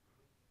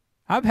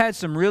 I've had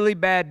some really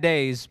bad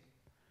days,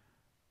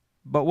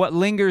 but what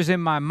lingers in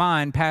my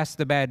mind past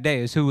the bad day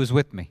is who was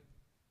with me.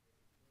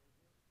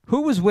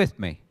 Who was with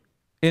me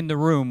in the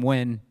room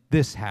when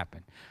this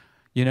happened?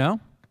 You know?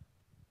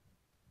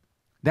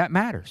 That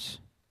matters.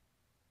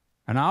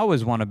 And I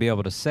always want to be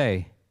able to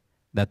say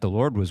that the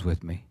Lord was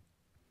with me.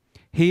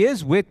 He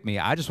is with me.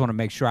 I just want to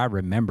make sure I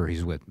remember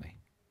he's with me.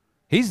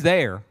 He's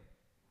there.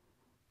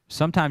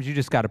 Sometimes you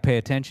just got to pay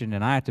attention,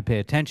 and I have to pay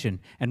attention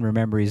and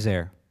remember he's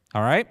there.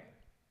 All right?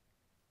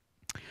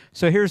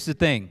 So here's the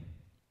thing.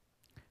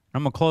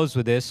 I'm going to close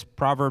with this.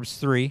 Proverbs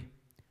 3,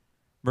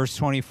 verse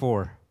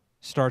 24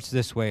 starts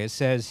this way. It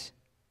says,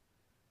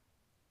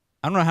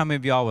 I don't know how many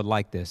of y'all would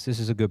like this. This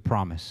is a good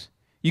promise.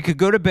 You could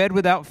go to bed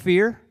without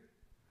fear,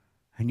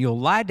 and you'll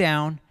lie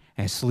down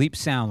and sleep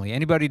soundly.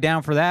 Anybody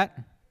down for that?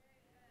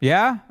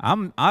 Yeah?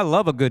 I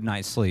love a good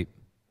night's sleep.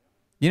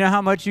 You know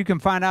how much you can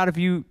find out if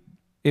you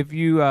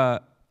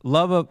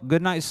love a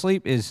good night's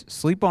sleep is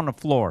sleep on the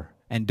floor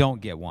and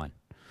don't get one.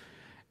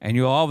 And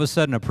you'll all of a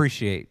sudden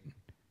appreciate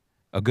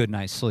a good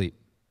night's sleep.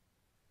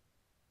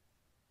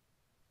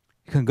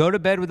 You can go to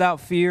bed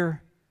without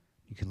fear.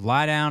 You can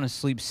lie down and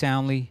sleep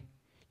soundly.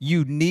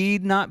 You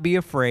need not be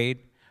afraid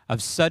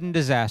of sudden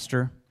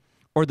disaster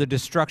or the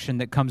destruction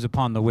that comes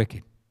upon the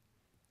wicked.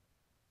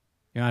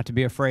 You don't have to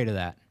be afraid of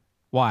that.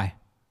 Why?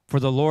 For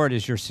the Lord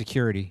is your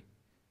security.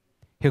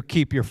 He'll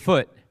keep your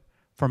foot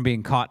from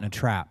being caught in a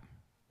trap.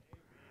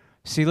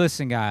 See,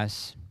 listen,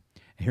 guys.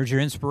 Here's your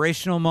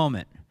inspirational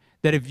moment.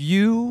 That if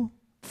you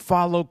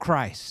follow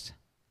Christ,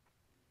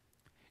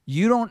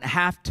 you don't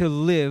have to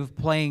live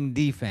playing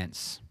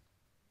defense.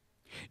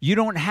 You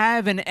don't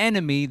have an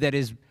enemy that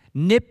is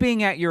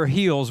nipping at your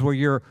heels where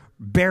you're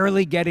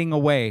barely getting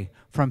away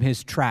from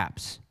his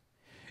traps.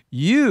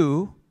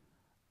 You,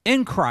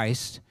 in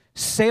Christ,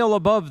 sail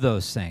above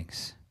those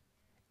things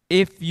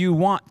if you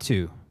want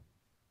to.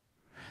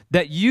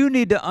 That you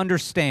need to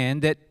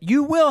understand that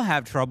you will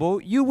have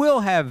trouble, you will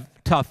have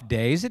tough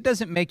days. It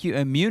doesn't make you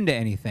immune to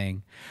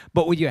anything.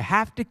 But what you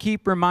have to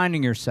keep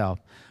reminding yourself,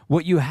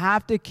 what you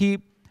have to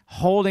keep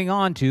holding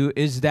on to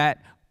is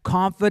that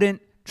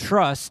confident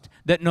trust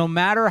that no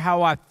matter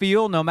how I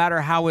feel, no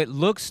matter how it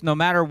looks, no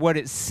matter what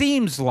it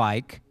seems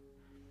like,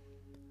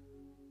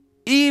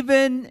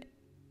 even, and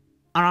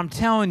I'm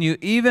telling you,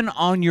 even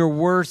on your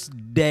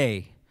worst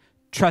day,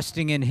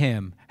 trusting in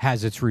him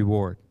has its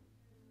reward.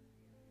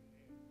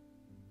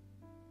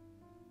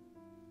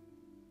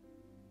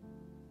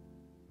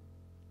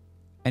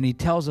 And he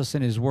tells us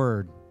in his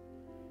word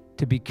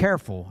to be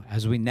careful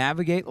as we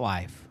navigate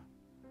life,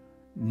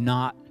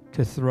 not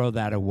to throw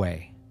that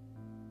away.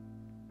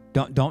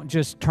 Don't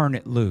just turn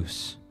it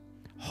loose.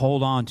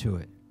 Hold on to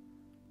it.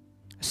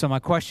 So my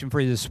question for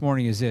you this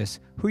morning is this: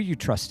 who are you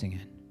trusting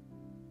in?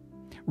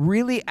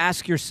 Really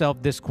ask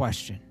yourself this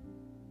question,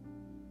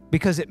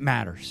 because it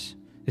matters.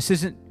 This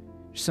isn't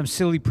some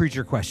silly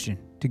preacher question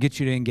to get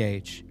you to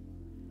engage.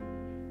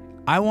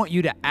 I want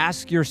you to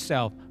ask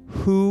yourself,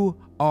 who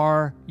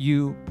are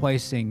you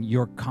placing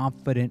your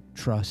confident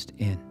trust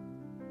in?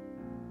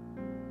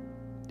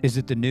 Is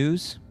it the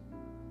news?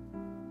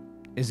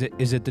 Is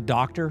it the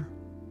doctor?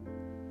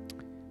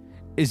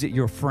 Is it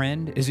your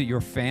friend? Is it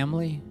your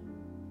family?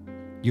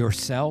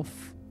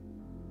 Yourself?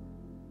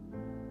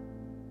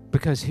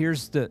 Because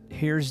here's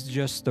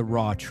just the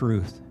raw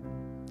truth,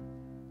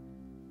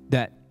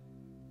 that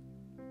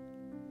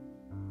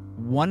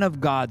one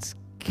of God's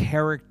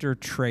character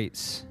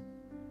traits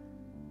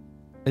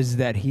is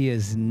that he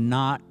is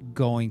not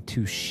going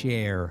to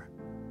share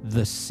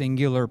the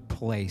singular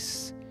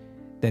place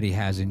that he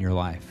has in your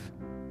life.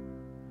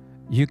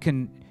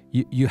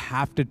 You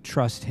have to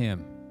trust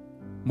him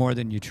more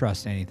than you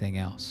trust anything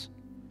else.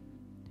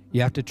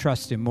 You have to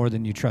trust him more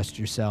than you trust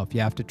yourself. You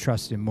have to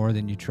trust him more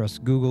than you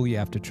trust Google. You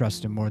have to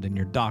trust him more than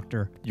your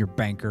doctor, your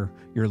banker,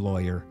 your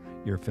lawyer,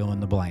 your fill in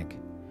the blank.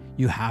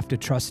 You have to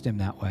trust him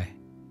that way.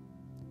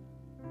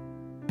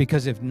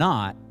 Because if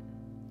not,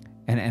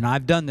 and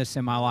I've done this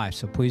in my life,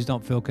 so please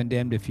don't feel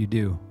condemned if you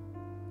do.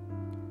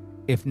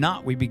 If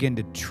not, we begin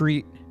to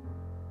treat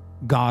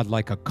God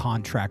like a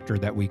contractor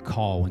that we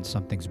call when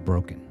something's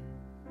broken.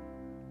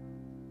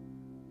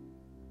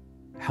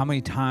 How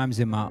many times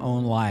in my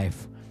own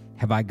life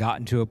have I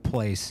gotten to a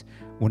place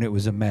when it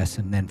was a mess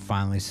and then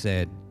finally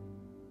said,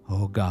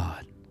 "Oh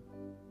God,"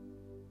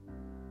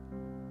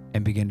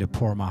 and begin to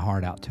pour my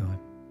heart out to him?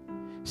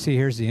 See,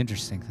 here's the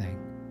interesting thing.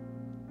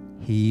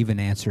 He even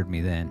answered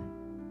me then.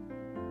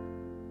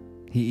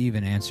 He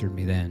even answered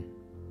me then.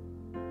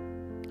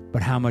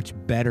 But how much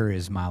better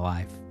is my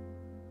life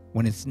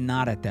when it's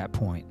not at that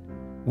point,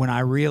 when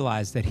I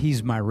realize that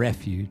he's my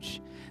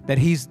refuge, that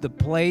he's the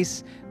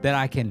place that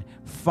I can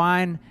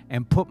find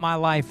and put my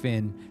life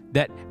in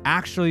that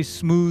actually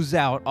smooths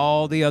out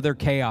all the other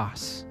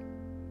chaos.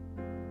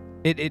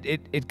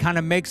 It kind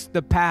of makes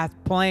the path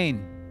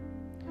plain.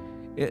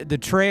 The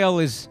trail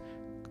is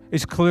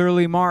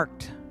clearly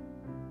marked.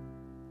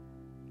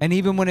 And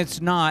even when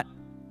it's not,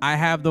 I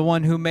have the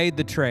one who made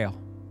the trail,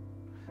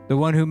 the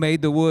one who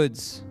made the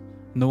woods,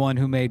 and the one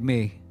who made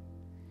me.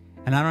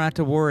 And I don't have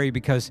to worry,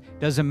 because it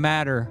doesn't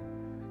matter.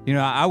 You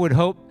know, I would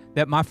hope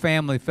that my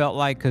family felt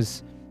like,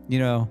 because, you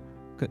know,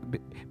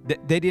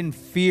 they didn't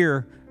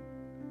fear,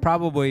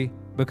 probably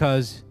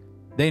because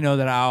they know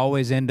that I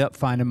always end up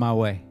finding my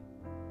way.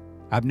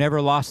 I've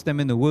never lost them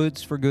in the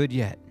woods for good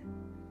yet,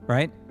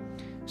 right?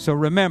 So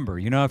remember,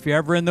 you know, if you're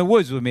ever in the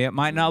woods with me, it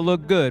might not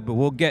look good, but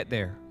we'll get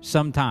there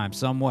sometime,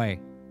 some way,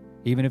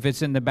 even if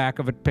it's in the back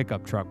of a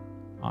pickup truck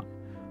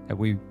that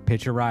we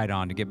pitch a ride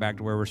on to get back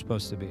to where we're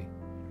supposed to be.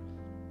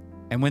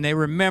 And when they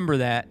remember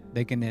that,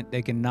 they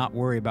can not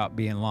worry about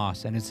being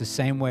lost. And it's the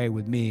same way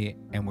with me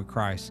and with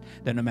Christ,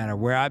 that no matter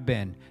where I've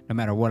been, no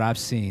matter what I've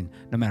seen,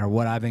 no matter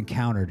what I've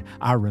encountered,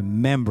 I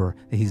remember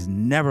that he's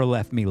never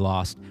left me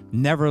lost,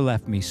 never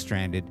left me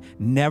stranded,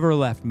 never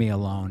left me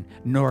alone,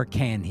 nor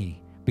can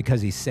he,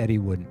 because he said he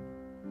wouldn't.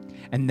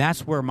 And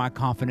that's where my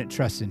confident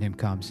trust in him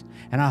comes.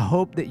 And I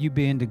hope that you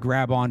begin to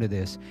grab onto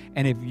this.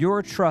 And if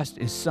your trust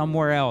is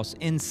somewhere else,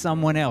 in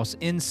someone else,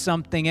 in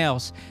something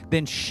else,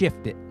 then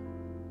shift it.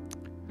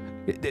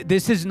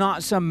 This is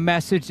not some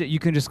message that you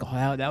can just go,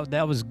 oh,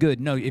 that was good.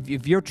 No,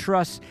 if your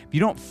trust, if you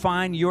don't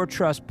find your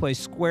trust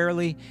placed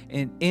squarely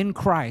in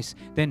Christ,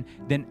 then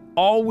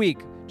all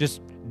week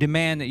just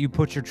demand that you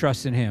put your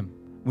trust in him.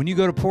 When you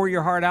go to pour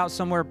your heart out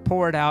somewhere,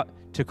 pour it out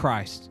to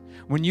Christ.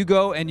 When you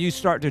go and you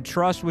start to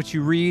trust what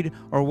you read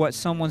or what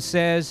someone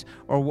says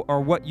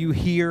or what you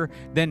hear,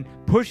 then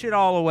push it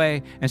all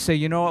away and say,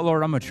 you know what,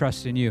 Lord, I'm going to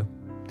trust in you.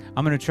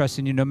 I'm going to trust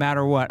in you no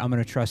matter what. I'm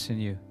going to trust in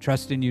you.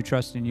 Trust in you,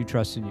 trust in you,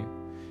 trust in you.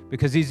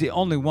 Because he's the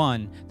only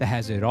one that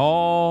has it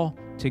all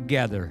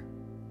together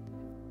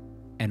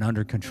and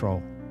under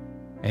control.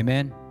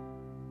 Amen?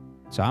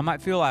 So I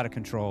might feel out of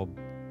control,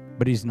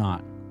 but he's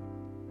not.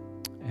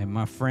 And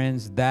my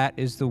friends, that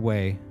is the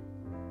way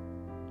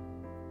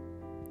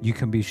you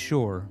can be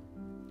sure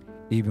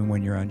even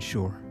when you're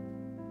unsure,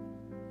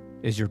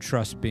 is your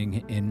trust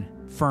being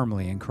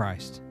firmly in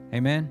Christ.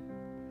 Amen?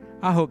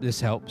 I hope this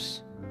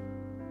helps.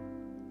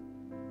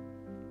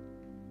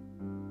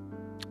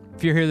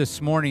 If you're here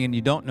this morning and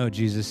you don't know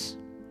Jesus,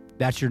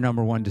 that's your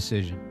number one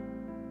decision.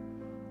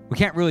 We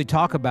can't really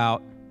talk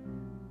about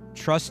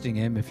trusting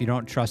him if you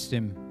don't trust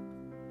him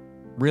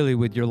really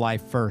with your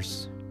life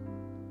first.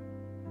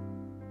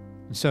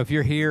 And so if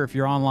you're here, if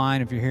you're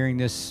online, if you're hearing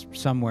this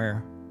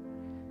somewhere,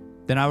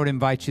 then I would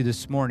invite you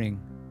this morning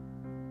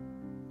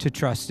to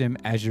trust him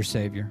as your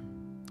Savior.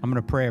 I'm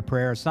going to pray a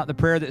prayer. It's not the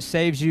prayer that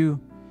saves you.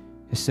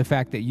 It's the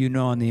fact that you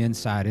know on the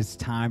inside it's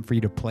time for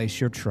you to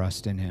place your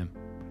trust in him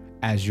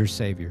as your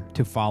Savior,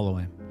 to follow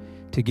him,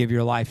 to give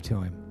your life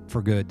to him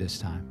for good this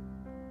time.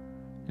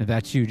 If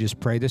that's you, just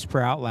pray this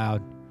prayer out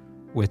loud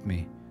with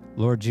me.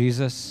 Lord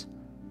Jesus,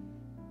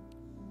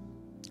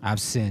 I've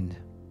sinned.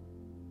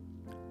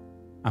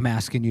 I'm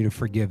asking you to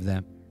forgive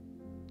them.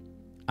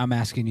 I'm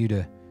asking you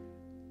to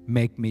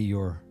make me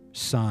your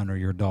son or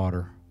your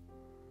daughter.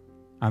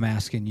 I'm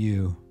asking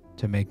you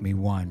to make me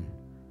one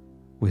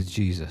with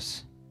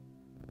Jesus.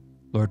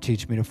 Lord,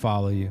 teach me to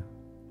follow you.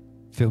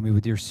 Fill me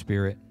with your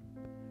Spirit.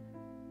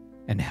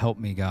 And help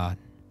me, God,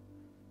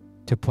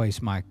 to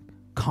place my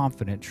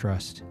confident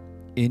trust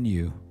in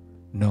you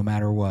no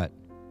matter what,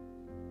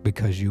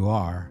 because you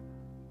are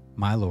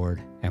my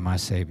Lord and my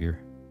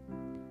Savior.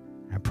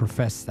 I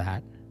profess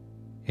that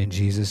in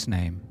Jesus'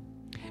 name.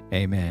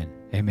 Amen.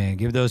 Amen.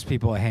 Give those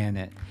people a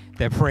hand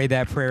that prayed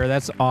that prayer.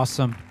 That's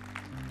awesome.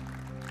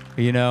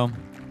 You know,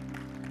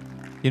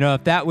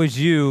 if that was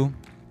you,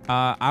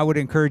 I would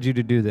encourage you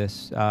to do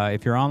this.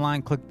 If you're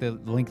online, click the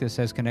link that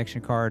says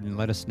connection card and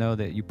let us know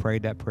that you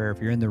prayed that prayer.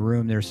 If you're in the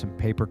room, there's some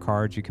paper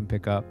cards you can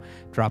pick up.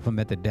 Drop them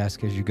at the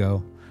desk as you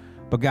go.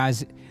 But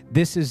guys,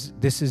 this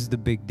is the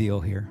big deal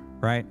here,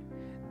 right?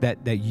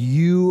 That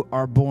you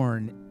are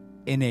born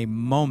in a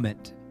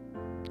moment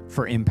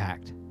for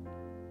impact.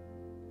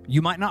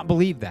 You might not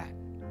believe that.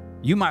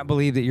 You might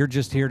believe that you're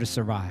just here to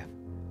survive.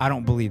 I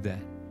don't believe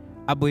that.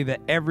 I believe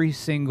that every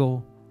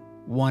single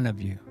one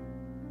of you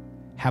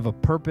have a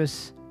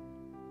purpose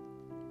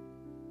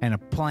and a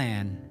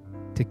plan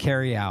to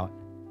carry out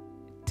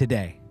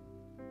today.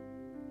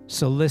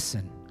 So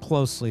listen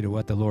closely to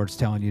what the Lord's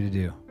telling you to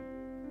do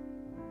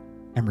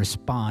and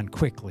respond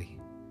quickly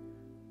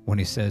when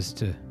he says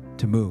to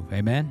move.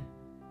 Amen?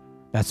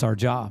 That's our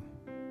job.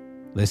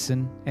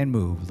 Listen and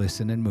move.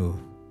 Listen and move.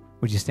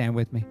 Would you stand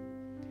with me?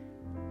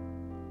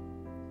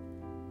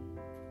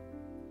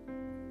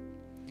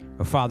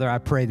 Oh, Father, I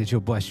pray that you'll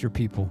bless your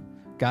people.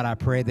 God, I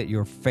pray that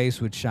your face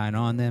would shine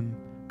on them.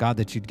 God,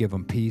 that you'd give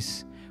them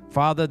peace.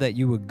 Father, that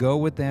you would go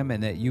with them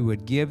and that you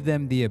would give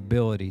them the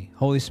ability.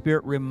 Holy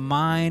Spirit,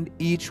 remind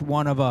each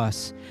one of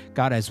us,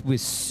 God, as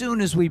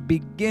soon as we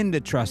begin to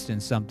trust in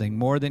something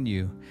more than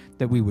you,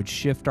 that we would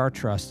shift our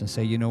trust and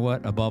say, you know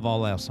what? Above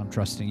all else, I'm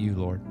trusting you,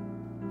 Lord.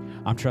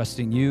 I'm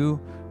trusting you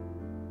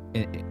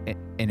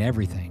in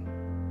everything.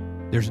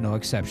 There's no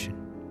exception.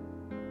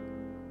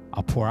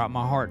 I'll pour out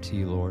my heart to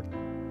you, Lord,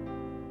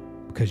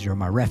 because you're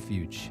my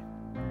refuge.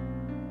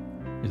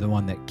 You're the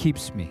one that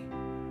keeps me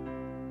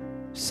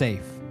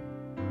safe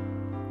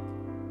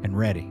and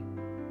ready.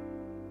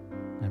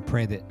 I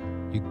pray that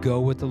you go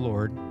with the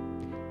Lord,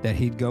 that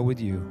he'd go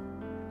with you,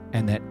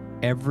 and that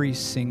every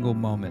single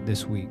moment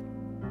this week,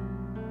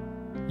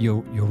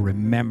 you'll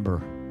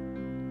remember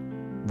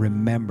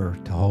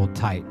to hold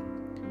tight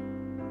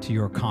to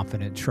your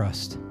confident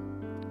trust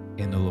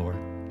in the Lord.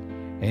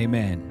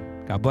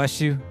 Amen. God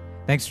bless you.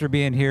 Thanks for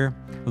being here.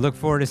 I look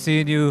forward to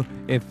seeing you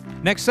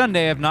next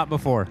Sunday, if not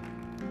before.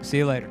 See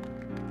you later.